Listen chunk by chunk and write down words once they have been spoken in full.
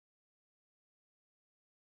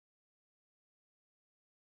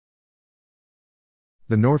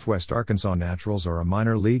The Northwest Arkansas Naturals are a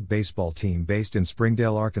minor league baseball team based in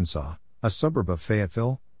Springdale, Arkansas, a suburb of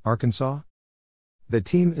Fayetteville, Arkansas. The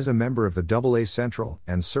team is a member of the AA Central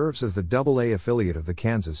and serves as the AA affiliate of the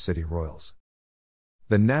Kansas City Royals.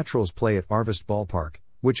 The Naturals play at Arvest Ballpark,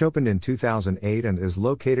 which opened in 2008 and is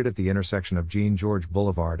located at the intersection of Jean George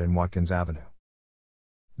Boulevard and Watkins Avenue.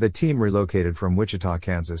 The team relocated from Wichita,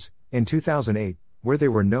 Kansas, in 2008, where they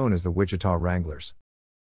were known as the Wichita Wranglers.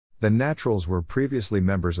 The Naturals were previously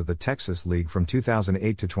members of the Texas League from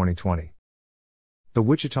 2008 to 2020. The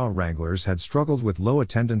Wichita Wranglers had struggled with low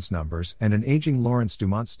attendance numbers and an aging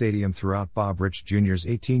Dumont Stadium throughout Bob Rich Jr.'s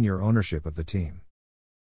 18-year ownership of the team.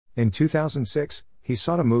 In 2006, he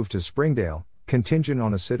sought a move to Springdale, contingent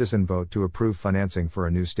on a citizen vote to approve financing for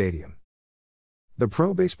a new stadium. The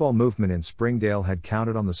pro-baseball movement in Springdale had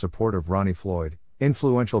counted on the support of Ronnie Floyd,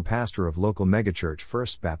 influential pastor of local megachurch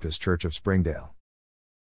First Baptist Church of Springdale.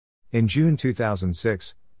 In June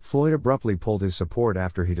 2006, Floyd abruptly pulled his support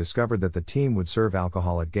after he discovered that the team would serve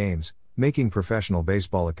alcohol at games, making professional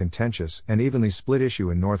baseball a contentious and evenly split issue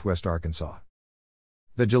in Northwest Arkansas.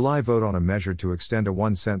 The July vote on a measure to extend a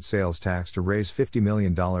 1-cent sales tax to raise $50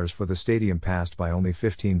 million for the stadium passed by only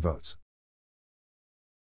 15 votes.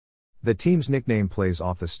 The team's nickname plays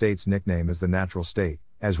off the state's nickname as the Natural State,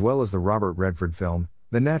 as well as the Robert Redford film,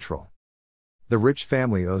 The Natural. The Rich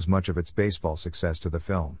family owes much of its baseball success to the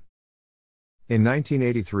film. In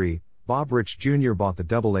 1983, Bob Rich Jr. bought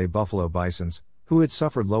the AA Buffalo Bisons, who had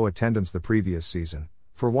suffered low attendance the previous season,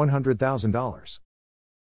 for $100,000.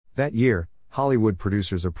 That year, Hollywood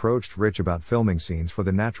producers approached Rich about filming scenes for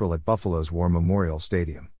The Natural at Buffalo's War Memorial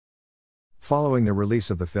Stadium. Following the release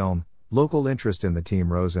of the film, local interest in the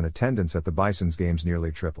team rose and attendance at the Bisons games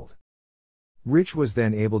nearly tripled. Rich was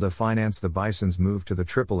then able to finance the Bisons' move to the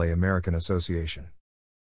AAA American Association.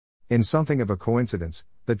 In something of a coincidence,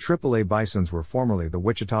 the AAA Bisons were formerly the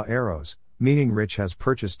Wichita Arrows, meaning Rich has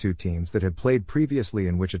purchased two teams that had played previously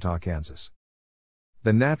in Wichita, Kansas.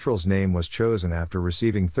 The Naturals name was chosen after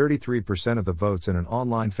receiving 33% of the votes in an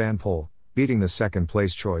online fan poll, beating the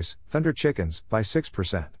second-place choice, Thunder Chickens, by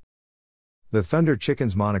 6%. The Thunder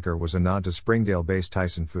Chickens moniker was a nod to Springdale-based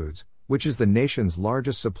Tyson Foods, which is the nation's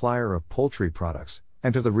largest supplier of poultry products,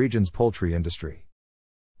 and to the region's poultry industry.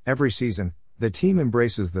 Every season, the team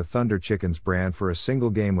embraces the Thunder Chickens brand for a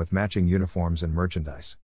single game with matching uniforms and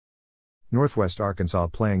merchandise. Northwest Arkansas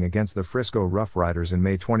playing against the Frisco Rough Riders in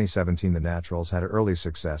May 2017. The Naturals had early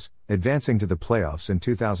success, advancing to the playoffs in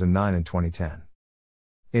 2009 and 2010.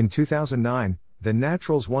 In 2009, the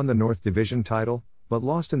Naturals won the North Division title, but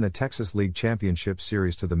lost in the Texas League Championship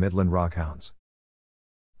Series to the Midland Rockhounds.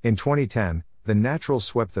 In 2010, the Naturals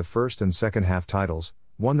swept the first and second half titles,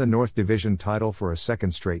 won the North Division title for a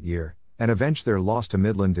second straight year, and avenged their loss to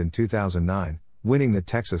Midland in 2009, winning the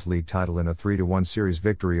Texas League title in a 3-1 series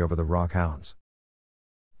victory over the Rockhounds.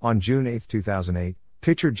 On June 8, 2008,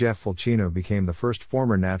 pitcher Jeff Fulcino became the first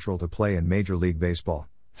former Natural to play in Major League Baseball,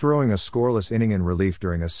 throwing a scoreless inning in relief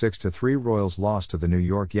during a 6-3 Royals loss to the New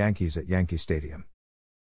York Yankees at Yankee Stadium.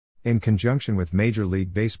 In conjunction with Major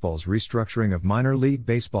League Baseball's restructuring of minor league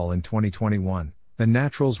baseball in 2021, the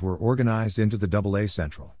Naturals were organized into the AA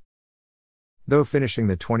Central. Though finishing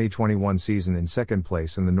the 2021 season in second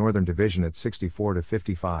place in the Northern Division at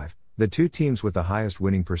 64-55, the two teams with the highest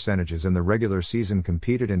winning percentages in the regular season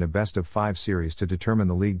competed in a best-of-5 series to determine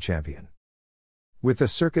the league champion. With the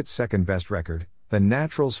circuit's second-best record, the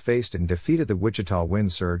Naturals faced and defeated the Wichita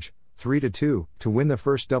Wind Surge, 3-2, to win the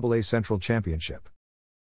first AA Central championship.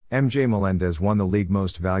 MJ Melendez won the League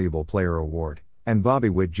Most Valuable Player award, and Bobby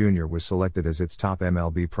Witt Jr. was selected as its top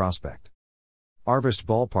MLB prospect. Arvest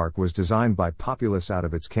Ballpark was designed by Populous out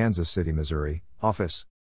of its Kansas City, Missouri, office.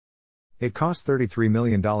 It cost $33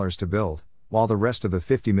 million to build, while the rest of the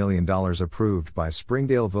 $50 million approved by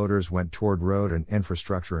Springdale voters went toward road and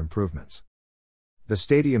infrastructure improvements. The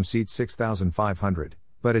stadium seats 6,500,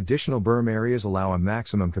 but additional berm areas allow a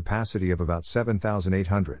maximum capacity of about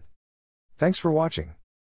 7,800. Thanks for watching.